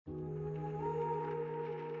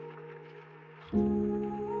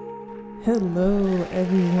Hello,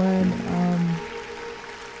 everyone.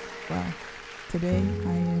 Wow. Today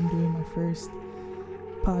I am doing my first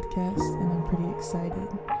podcast and I'm pretty excited.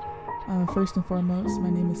 First and foremost, my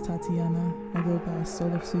name is Tatiana. I go by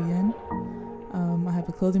Soul of Suyen. I have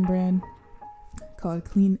a clothing brand called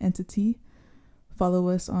Clean Entity. Follow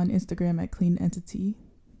us on Instagram at Clean Entity.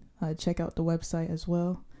 Check out the website as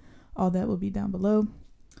well. All that will be down below.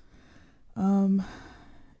 And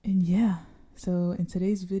yeah, so in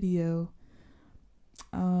today's video,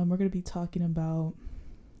 we're gonna be talking about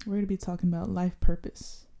life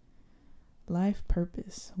purpose. Life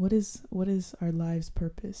purpose. What is our life's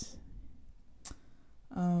purpose?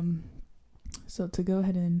 So to go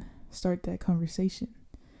ahead and start that conversation,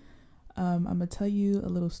 I'm gonna tell you a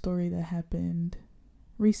little story that happened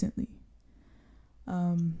recently.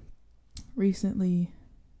 And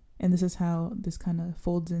this is how this kind of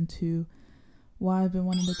folds into why I've been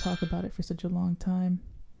wanting to talk about it for such a long time.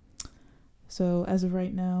 So as of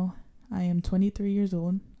right now, I am 23 years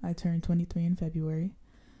old. I turned 23 in February.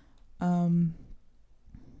 And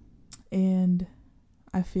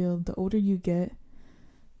I feel the older you get,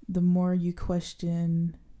 the more you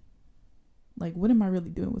question, like, what am I really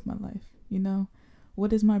doing with my life? You know,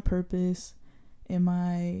 what is my purpose? Am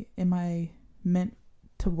I meant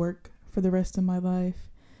to work for the rest of my life?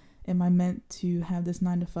 Am I meant to have this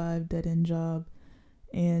 9-to-5 dead-end job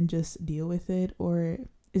and just deal with it? Or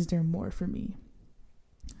is there more for me?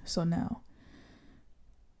 So now,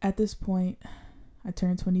 at this point, I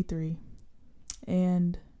turned 23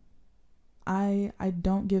 and I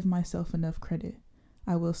don't give myself enough credit.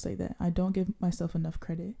 I will say that. I don't give myself enough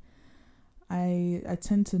credit. I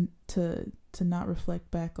tend to not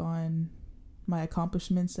reflect back on my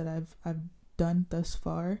accomplishments that I've done thus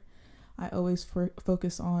far. I always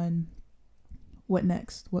focus on what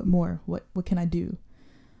next, what more, what can I do?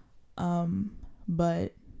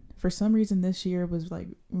 But for some reason this year was like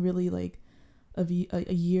really like a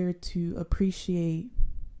year to appreciate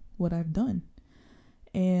what I've done.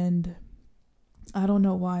 And I don't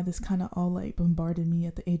know why this kind of all like bombarded me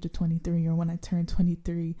at the age of 23 or when I turned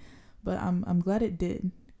 23, but I'm glad it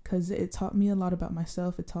did, because it taught me a lot about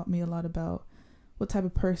myself. It taught me a lot about what type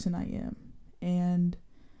of person I am. And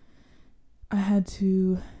I had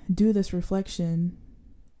to do this reflection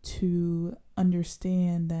to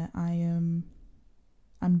understand that I'm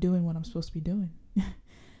doing what I'm supposed to be doing,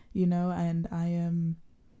 you know, and I am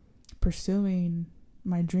pursuing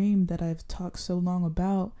my dream that I've talked so long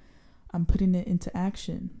about. I'm putting it into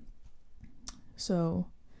action. So,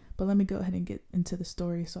 but let me go ahead and get into the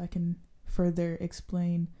story so I can further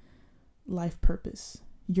explain life purpose,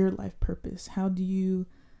 your life purpose. How do you,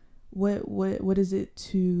 what is it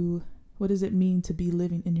to, what does it mean to be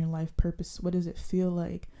living in your life purpose? What does it feel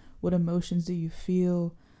like? What emotions do you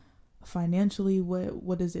feel? Financially,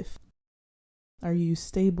 what does it, are you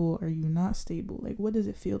stable? Are you not stable? Like, what does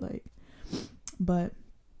it feel like? But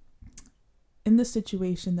in the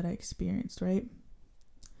situation that I experienced, right,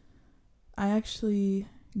 I actually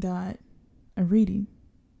got a reading,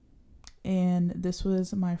 and this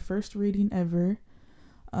was my first reading ever.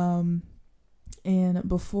 And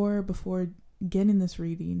before getting this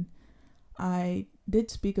reading, I did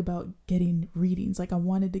speak about getting readings. Like, I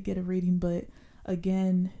wanted to get a reading, but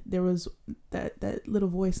again, there was that little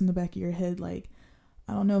voice in the back of your head, like,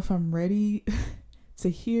 I don't know if I'm ready to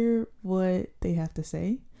hear what they have to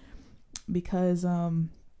say, because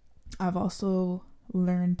I've also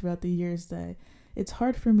learned throughout the years that it's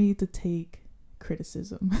hard for me to take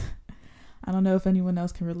criticism. I don't know if anyone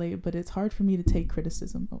else can relate, but it's hard for me to take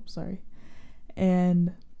criticism. Oh, sorry.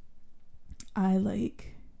 And I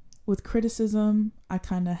with criticism, I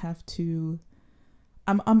kind of have to,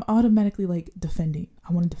 I'm automatically like defending.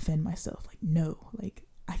 I want to defend myself. Like, no, like,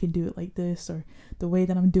 I can do it like this, or the way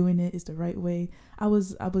that I'm doing it is the right way. I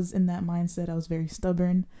was in that mindset. I was very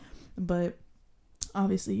stubborn, but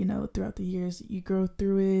obviously, you know, throughout the years you grow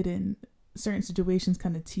through it, and certain situations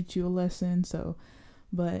kind of teach you a lesson. So,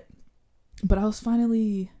 but I was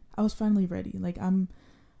finally ready. Like, I'm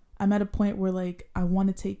at a point where, like, I want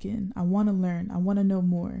to take in, I want to learn, I want to know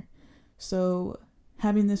more. So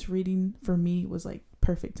having this reading for me was like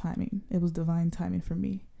perfect timing. It was divine timing for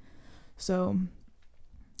me. So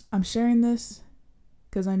I'm sharing this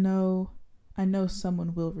because I know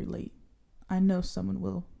someone will relate. I know someone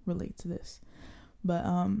will relate to this. But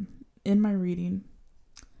in my reading,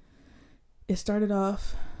 it started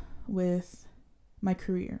off with my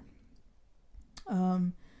career.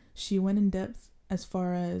 She went in depth as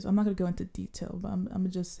far as, I'm not going to go into detail, but I'm going to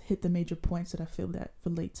just hit the major points that I feel that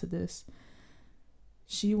relate to this.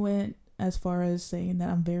 She went as far as saying that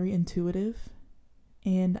I'm very intuitive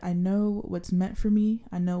and I know what's meant for me.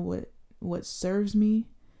 I know what serves me,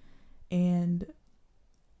 and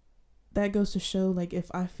that goes to show, like, if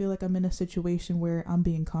I feel like I'm in a situation where I'm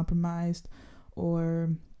being compromised,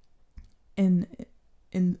 or in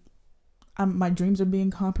my dreams are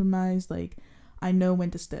being compromised, like, I know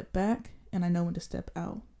when to step back and I know when to step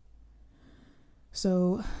out.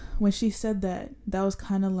 So when she said that, that was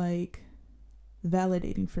kind of like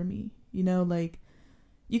validating for me. Like,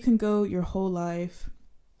 you can go your whole life,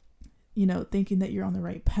 thinking that you're on the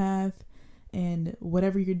right path, and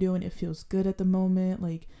whatever you're doing, it feels good at the moment.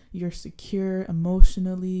 Like, you're secure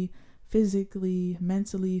emotionally, physically,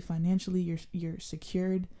 mentally, financially, you're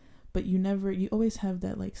secured, but you always have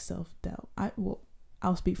that, like, self-doubt.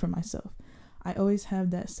 I'll speak for myself. I always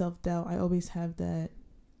have that self-doubt. I always have that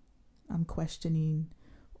I'm questioning,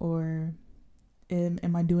 or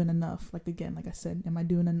am I doing enough? Like, again, like I said, am I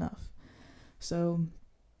doing enough? So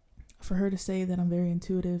for her to say that I'm very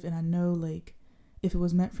intuitive, and I know, like, if it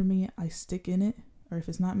was meant for me, I stick in it, or if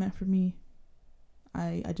it's not meant for me,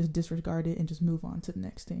 I just disregard it and just move on to the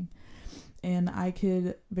next thing. And I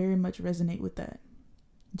could very much resonate with that,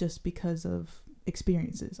 just because of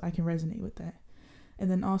experiences. I can resonate with that. And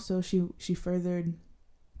then also she further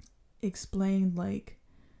explained, like,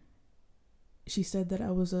 she said that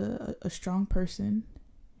I was a strong person,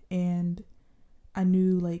 and I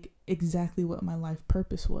knew, like, exactly what my life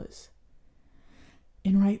purpose was.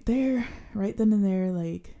 And right then and there,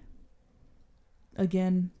 like,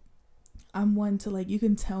 again, I'm one to, like, you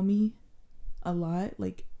can tell me a lot,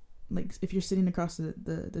 like if you're sitting across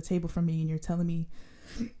the table from me and you're telling me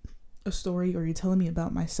a story, or you're telling me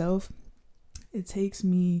about myself, it takes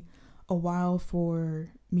me a while for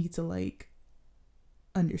me to, like,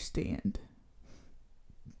 understand.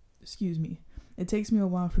 Excuse me. It takes me a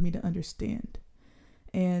while for me to understand.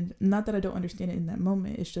 And not that I don't understand it in that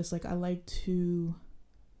moment. It's just, like, I like to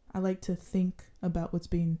think about what's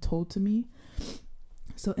being told to me.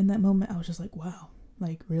 So in that moment, I was just like, wow,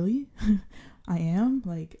 like, really? I am?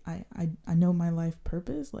 Like, I know my life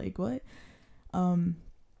purpose? Like, what?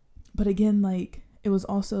 But again, like, it was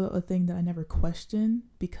also a thing that I never questioned,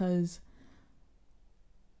 because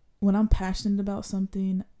when I'm passionate about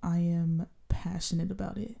something, I am passionate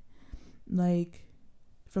about it. Like,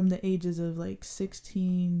 from the ages of, like,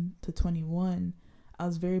 16 to 21, I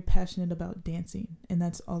was very passionate about dancing, and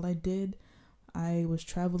that's all I did. I was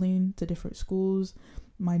traveling to different schools.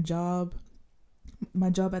 My job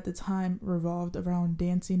at the time revolved around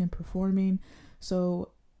dancing and performing.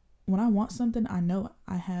 So when I want something, I know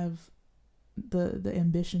I have the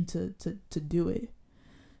ambition to do it.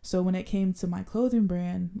 So when it came to my clothing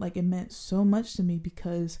brand, like, it meant so much to me,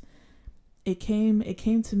 because it came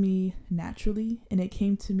to me naturally, and it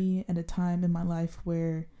came to me at a time in my life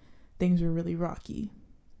where things were really rocky.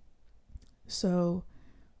 So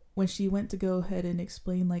when she went to go ahead and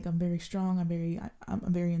explain, like, I'm very strong,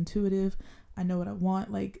 I'm very intuitive, I know what I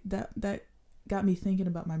want, like, that got me thinking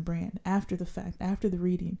about my brand. After the fact, after the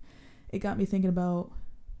reading, it got me thinking about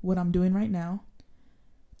what I'm doing right now,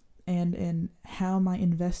 and how am I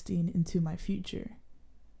investing into my future.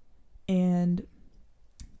 And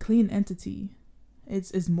Clean Entity,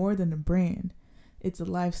 it's more than a brand, it's a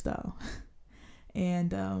lifestyle.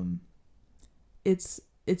 And it's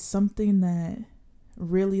something that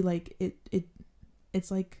really, like,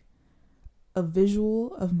 it's like a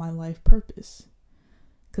visual of my life purpose,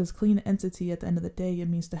 because Clean Entity, at the end of the day, it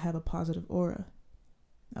means to have a positive aura.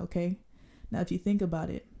 Okay, now if you think about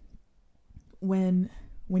it, when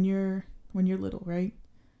you're little, right,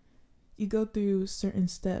 you go through certain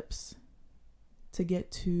steps to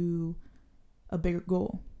get to a bigger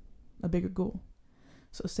goal.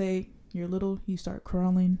 So say you're little, you start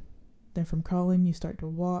crawling, then from crawling you start to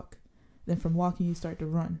walk, then from walking you start to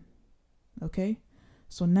run. Okay,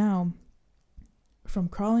 so now from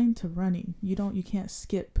crawling to running, you can't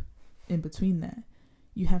skip in between that.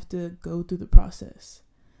 You have to go through the process.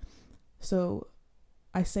 So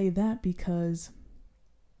I say that because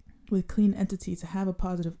with Clean Entity, to have a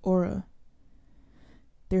positive aura,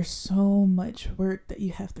 there's so much work that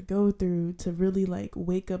you have to go through to really, like,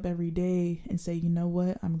 wake up every day and say, you know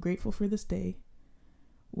what, I'm grateful for this day.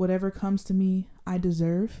 Whatever comes to me, I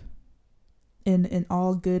deserve, in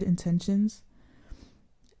all good intentions.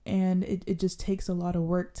 And it just takes a lot of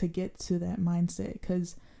work to get to that mindset,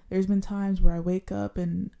 because there's been times where I wake up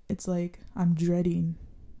and it's like I'm dreading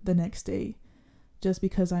the next day, just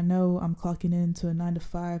because I know I'm clocking into a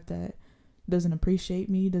 9-to-5 that doesn't appreciate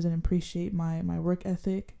me, doesn't appreciate my work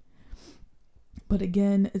ethic. But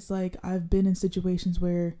again, it's like I've been in situations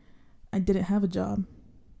where I didn't have a job.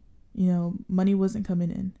 Money wasn't coming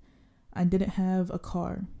in. I didn't have a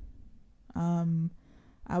car.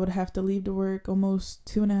 I would have to leave to work almost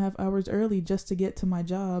 2.5 hours early just to get to my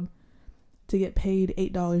job to get paid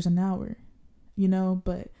 $8 an hour,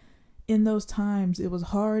 but in those times it was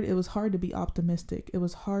hard. It was hard to be optimistic. It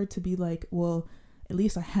was hard to be like, well, at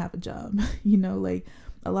least I have a job. Like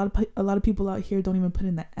a lot of people out here don't even put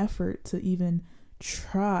in the effort to even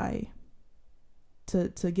try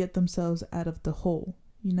to get themselves out of the hole,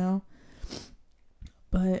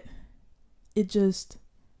 but it just,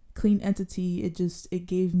 Clean Entity, it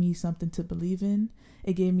gave me something to believe in.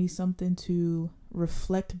 It gave me something to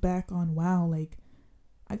reflect back on. Wow, like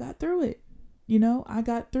I got through it. I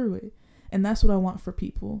got through it. And that's what I want for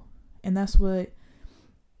people. And that's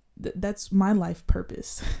my life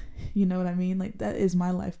purpose. You know what I mean? Like that is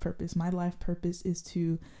my life purpose. My life purpose is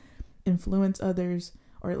to influence others,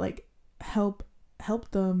 or like help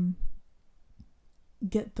them,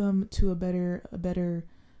 get them to a better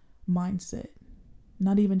mindset.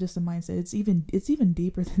 Not even just a mindset. It's even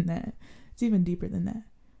deeper than that. It's even deeper than that.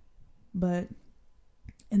 But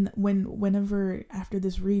whenever after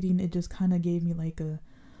this reading, it just kind of gave me like a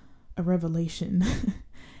revelation.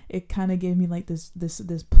 It kind of gave me like this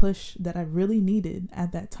push that I really needed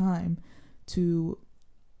at that time to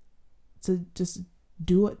just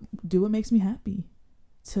do what makes me happy,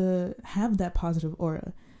 to have that positive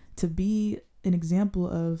aura, to be an example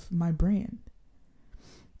of my brand.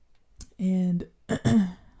 And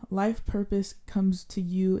life purpose comes to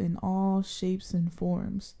you in all shapes and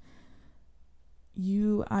forms.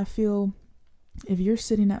 I feel if you're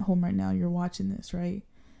sitting at home right now, you're watching this, right?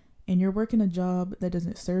 And you're working a job that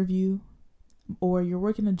doesn't serve you, or you're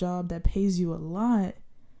working a job that pays you a lot,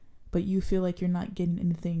 but you feel like you're not getting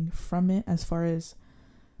anything from it as far as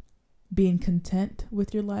being content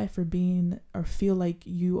with your life, or feel like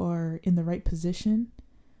you are in the right position.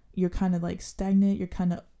 You're kind of like stagnant. You're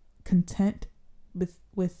kind of content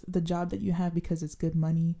with the job that you have because it's good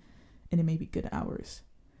money and it may be good hours.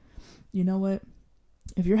 You know what?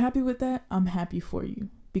 If you're happy with that, I'm happy for you,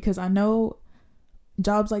 because I know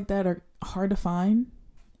jobs like that are hard to find,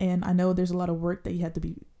 and I know there's a lot of work that you have to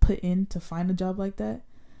be put in to find a job like that.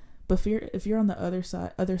 But if you're on the other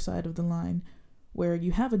side of the line, where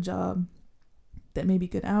you have a job that may be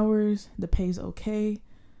good hours, that pays okay,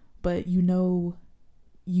 but you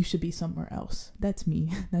should be somewhere else. That's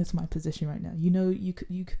me. That's my position right now. You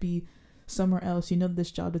could be somewhere else.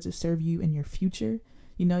 This job doesn't serve you in your future.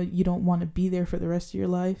 You don't want to be there for the rest of your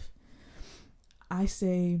life. I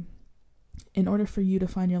say, in order for you to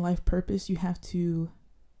find your life purpose, you have to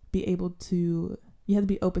be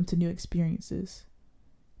open to new experiences.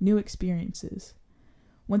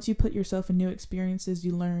 Once you put yourself in new experiences,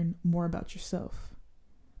 you learn more about yourself.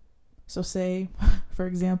 So say, for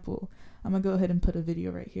example, I'm going to go ahead and put a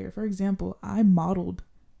video right here. For example, I modeled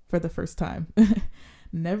for the first time.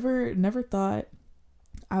 Never thought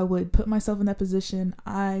I would put myself in that position.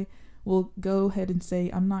 I will go ahead and say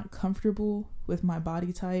I'm not comfortable with my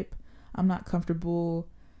body type. I'm not comfortable,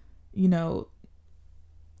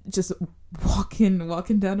 just walking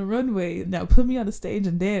down a runway. Now put me on a stage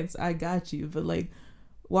and dance, I got you. But like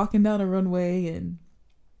walking down a runway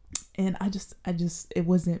and I just it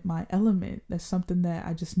wasn't my element. That's something that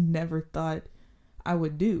I just never thought I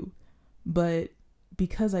would do. But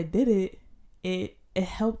because I did it, it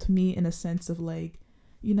helped me in a sense of like,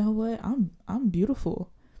 you know what? I'm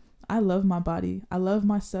beautiful. I love my body. I love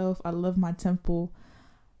myself. I love my temple.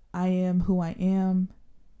 I am who I am.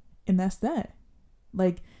 And that's that.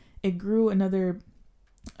 Like it grew another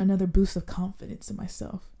boost of confidence in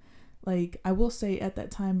myself. Like I will say at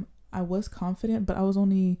that time I was confident, but I was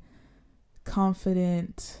only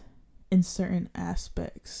confident in certain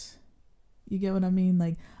aspects. You get what I mean?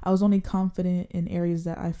 Like I was only confident in areas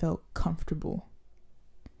that I felt comfortable.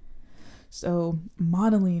 So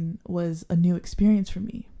modeling was a new experience for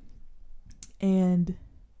me. And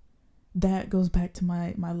that goes back to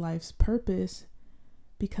my life's purpose,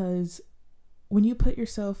 because when you put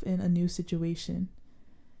yourself in a new situation,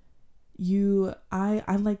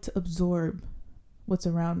 I like to absorb what's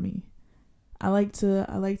around me. I like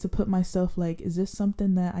to put myself like, is this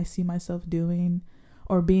something that I see myself doing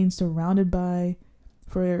or being surrounded by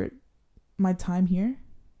for my time here?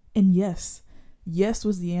 And yes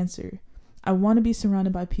was the answer. I want to be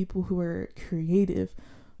surrounded by people who are creative,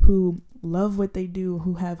 who love what they do,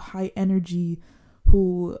 who have high energy,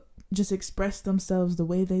 who just express themselves the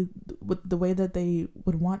way that they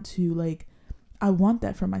would want to. Like, I want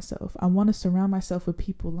that for myself. I want to surround myself with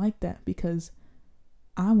people like that because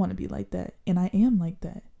I want to be like that, and I am like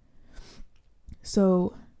that.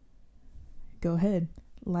 So go ahead.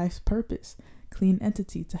 Life's purpose, Clean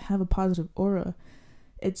Entity, to have a positive aura.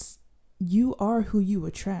 You are who you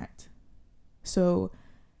attract. So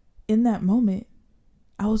in that moment,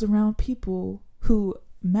 I was around people who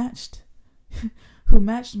matched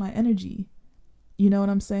my energy. You know what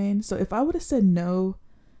I'm saying? So if I would have said no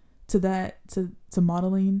to that, to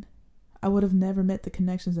modeling, I would have never met the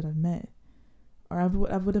connections that I've met, or I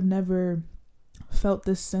would have never felt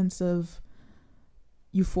this sense of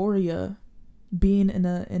euphoria being in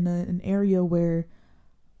an area where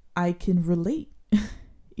I can relate,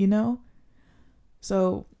 you know?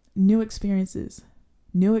 So new experiences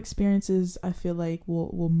I feel like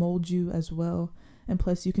will mold you as well. And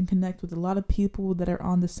plus you can connect with a lot of people that are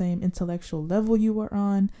on the same intellectual level you are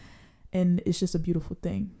on, and it's just a beautiful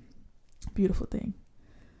thing.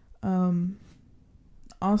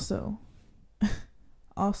 Also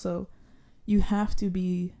you have to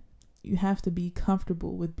be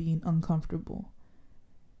comfortable with being uncomfortable.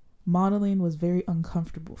 Modeling was very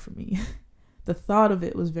uncomfortable for me. The thought of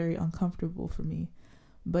it was very uncomfortable for me.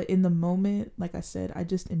 But in the moment, like I said, I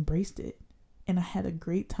just embraced it and I had a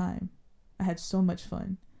great time. I had so much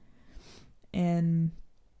fun. And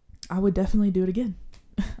I would definitely do it again.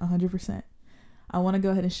 100%. I want to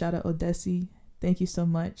go ahead and shout out Odessi. Thank you so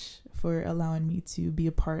much for allowing me to be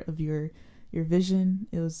a part of your vision.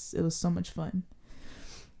 It was so much fun.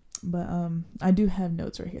 But I do have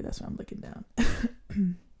notes right here. That's why I'm looking down.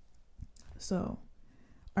 So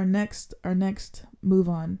our next move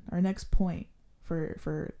on, our next point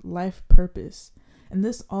for life purpose. And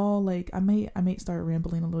this all, like, I may start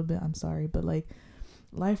rambling a little bit, I'm sorry, but like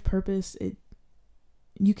life purpose,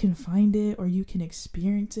 you can find it or you can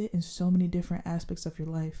experience it in so many different aspects of your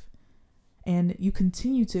life. And you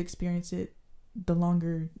continue to experience it the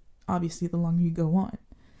longer you go on.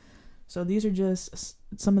 So these are just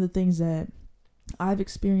some of the things that I've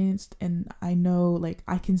experienced, and I know, like,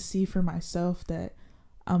 I can see for myself that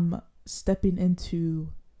I'm stepping into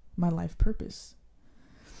my life purpose.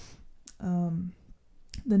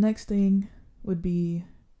 The next thing would be,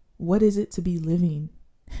 what is it to be living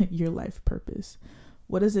your life purpose?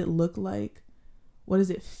 What does it look like? What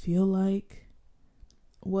does it feel like?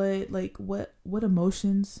 What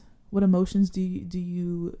emotions do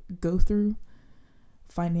you go through?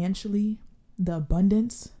 Financially, the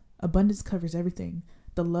abundance covers everything.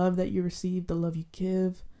 The love that you receive, the love you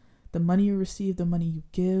give, the money you receive, the money you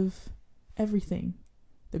give, everything.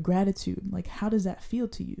 The gratitude, like, how does that feel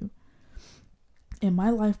to you? In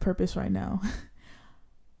my life purpose right now,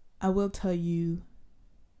 I will tell you,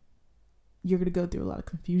 you're going to go through a lot of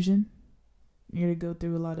confusion. You're going to go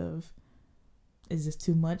through a lot of, is this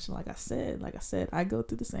too much? Like I said, I go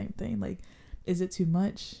through the same thing. Like, is it too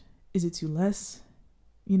much? Is it too less?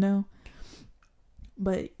 You know?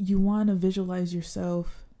 But you want to visualize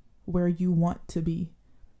yourself where you want to be.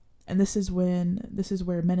 And this is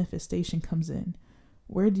where manifestation comes in.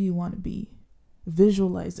 Where do you want to be?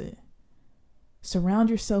 Visualize it. Surround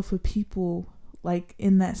yourself with people like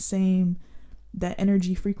in that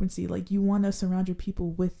energy frequency. Like, you want to surround your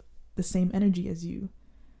people with the same energy as you.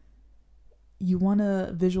 You want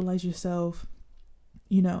to visualize yourself,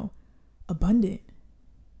 abundant,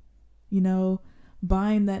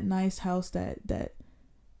 buying that nice house that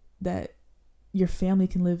your family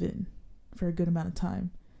can live in for a good amount of time,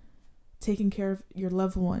 taking care of your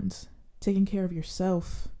loved ones, taking care of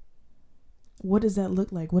yourself. What does that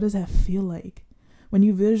look like? What does that feel like? When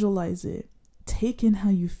you visualize it, take in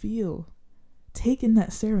how you feel. Take in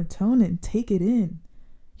that serotonin. Take it in.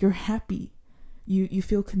 You're happy. You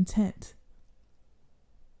feel content.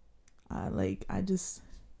 I'm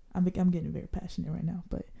getting very passionate right now,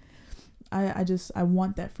 but I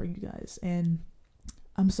want that for you guys, and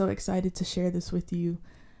I'm so excited to share this with you.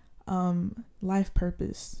 Life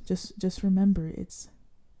purpose. Just remember, it's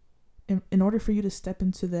in order for you to step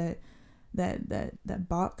into that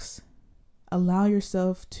box, allow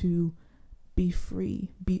yourself to be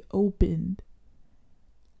free, be opened,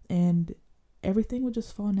 and everything will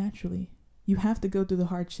just fall naturally. You have to go through the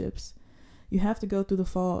hardships. You have to go through the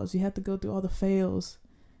falls. You have to go through all the fails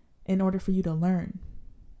in order for you to learn.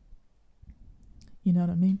 You know what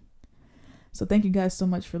I mean? So thank you guys so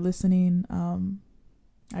much for listening. I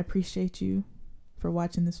appreciate you for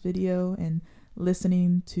watching this video and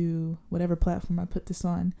listening to whatever platform I put this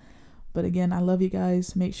on. But again, I love you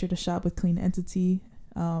guys. Make sure to shop with Clean Entity.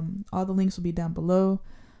 All the links will be down below.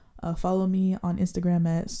 Follow me on Instagram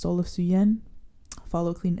at Solasuyen.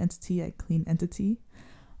 Follow Clean Entity at Clean Entity.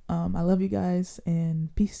 I love you guys,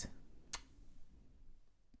 and peace.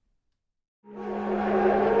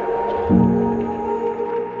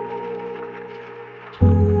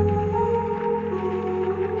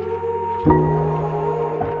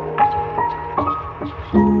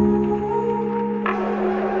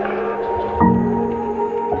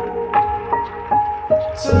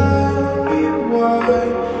 Time tell me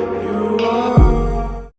why